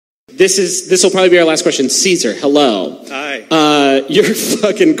This will probably be our last question. Caesar, hello. Hi. Your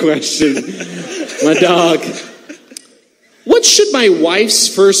fucking question, my dog. What should my wife's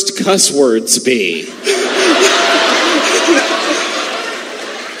first cuss words be?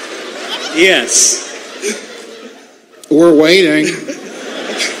 Yes. We're waiting.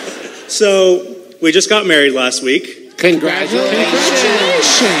 So, we just got married last week. Congratulations.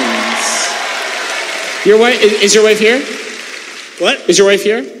 Your wife is your wife here? What? Is your wife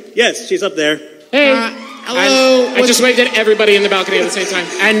here? Yes, she's up there. Hey. Hello. I just waved at everybody in the balcony at the same time.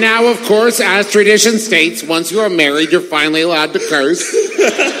 And now, of course, as tradition states, once you are married, you're finally allowed to curse.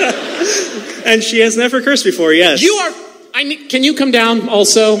 And she has never cursed before, yes. You are... can you come down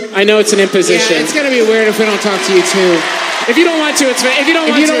also? I know it's an imposition. Yeah, it's going to be weird if we don't talk to you, too. If you don't want to, it's fine. If you don't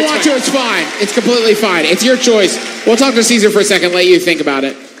want to, it's fine. It's completely fine. It's your choice. We'll talk to Caesar for a second, let you think about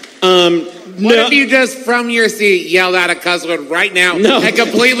it. What if you just, from your seat, yelled out a cuss word right now and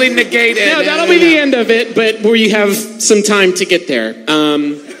completely negate it? No, that'll be the end of it, but we have some time to get there.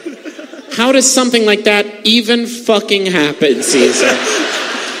 How does something like that even fucking happen, Caesar?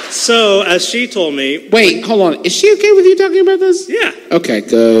 So, as she told me... Wait, hold on. Is she okay with you talking about this? Yeah. Okay,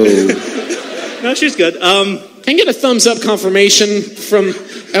 go. No, she's good. Can I get a thumbs up confirmation from...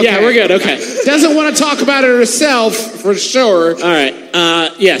 Okay. Yeah, we're good, okay. Doesn't want to talk about it herself, for sure. All right,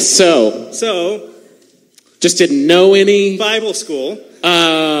 yes, So... Just didn't know any... Bible school.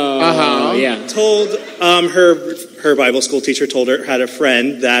 Yeah. Told, her Bible school teacher told her, had a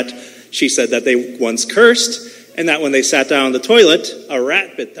friend that she said that they once cursed, and that when they sat down on the toilet, a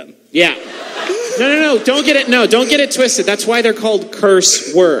rat bit them. Yeah. No, don't get it twisted. That's why they're called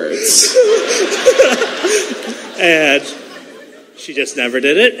curse words. And she just never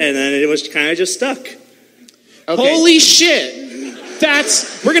did it, and then it was kind of just stuck. Okay. Holy shit.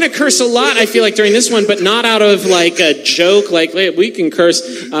 We're going to curse a lot, I feel like, during this one, but not out of, like, a joke, like, we can curse,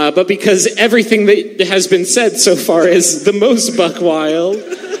 but because everything that has been said so far is the most buck wild.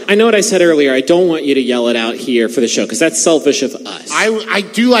 I know what I said earlier. I don't want you to yell it out here for the show, because that's selfish of us. I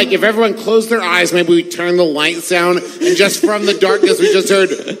do like, if everyone closed their eyes, maybe we turn the lights down, and just from the darkness, we just heard,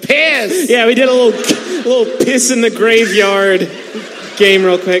 piss! Yeah, we did a little piss in the graveyard game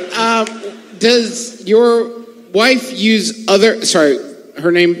real quick. Does your wife use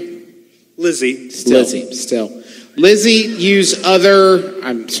her name? Lizzie. Lizzie use other,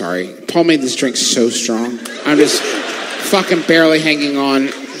 I'm sorry, Paul made this drink so strong. I'm just fucking barely hanging on.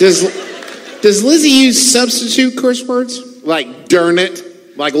 Does Lizzie use substitute curse words? Like darn it?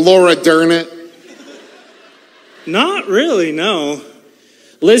 Like Laura Dern it? Not really, no.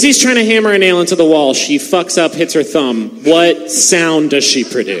 Lizzie's trying to hammer a nail into the wall. She fucks up, hits her thumb. What sound does she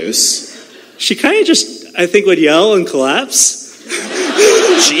produce? She kind of just, I think, would yell and collapse.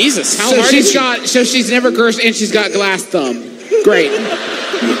 Jesus, how hard So she's never cursed and she's got glass thumb. Great.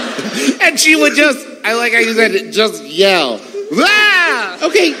 And she would just, I like how you said, just yell. Ah!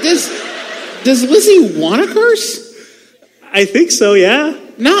 Okay, does Lizzie want to curse? I think so, yeah.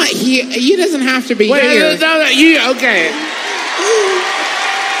 No, he doesn't have to be here. Okay.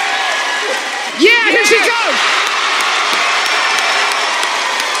 Yeah, here she goes.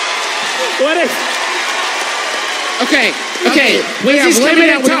 What if... Okay. We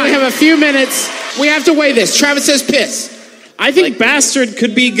only have a few minutes. We have to weigh this. Travis says piss. I think bastard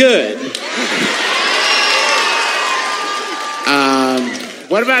could be good.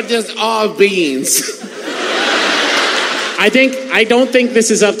 What about just all beans? I don't think this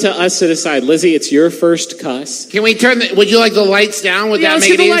is up to us to decide. Lizzie, it's your first cuss. Can we would you like the lights down? Would that make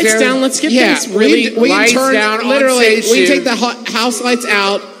it easier? Let's get the lights down. Let's get this really... We lights turn down literally, we take the house lights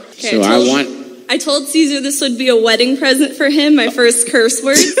out. Okay, So I told Caesar this would be a wedding present for him, my first curse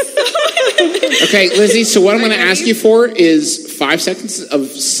word. Okay, Lizzie, so what I'm going to ask you for is 5 seconds of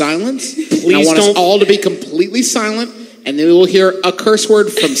silence. Please, I want us all to be completely silent, and then we will hear a curse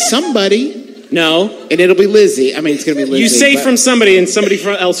word from somebody. No. And it'll be Lizzie. I mean, it's going to be Lizzie. You say from somebody, and somebody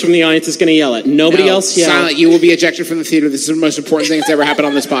else from the audience is going to yell it. Nobody else yell. Silent. You will be ejected from the theater. This is the most important thing that's ever happened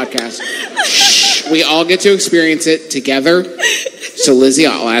on this podcast. Shh. We all get to experience it together. So, Lizzie,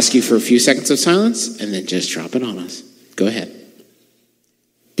 I'll ask you for a few seconds of silence, and then just drop it on us. Go ahead.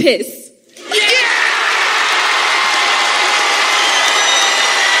 Piss.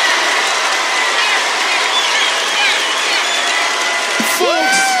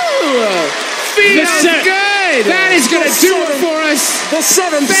 Feels good. That is going to do it for us. The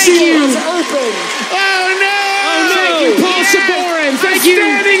seventh seal is open. Oh, no. Thank you, Paul Saborin. Thank you.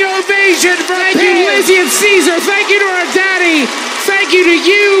 Standing ovation for Thank you, Lizzie and Caesar. Thank you to our daddy. Thank you to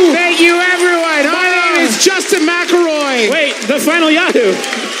you. Thank you, everyone. My name is Justin McElroy. Wait, the final Yahoo.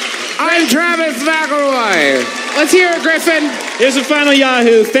 I'm Travis McElroy. Let's hear it, Griffin. Here's a final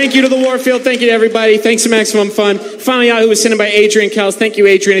Yahoo. Thank you to the Warfield. Thank you to everybody. Thanks to Maximum Fun. Final Yahoo was sent in by Adrian Kells. Thank you,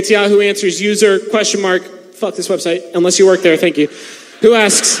 Adrian. It's Yahoo Answers user, fuck this website, unless you work there. Thank you. Who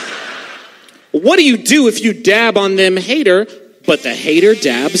asks, what do you do if you dab on them hater, but the hater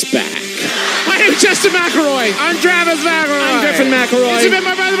dabs back? My name's Justin McElroy. I'm Travis McElroy. I'm Griffin McElroy. This has been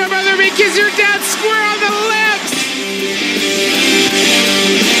my brother, because you're dead.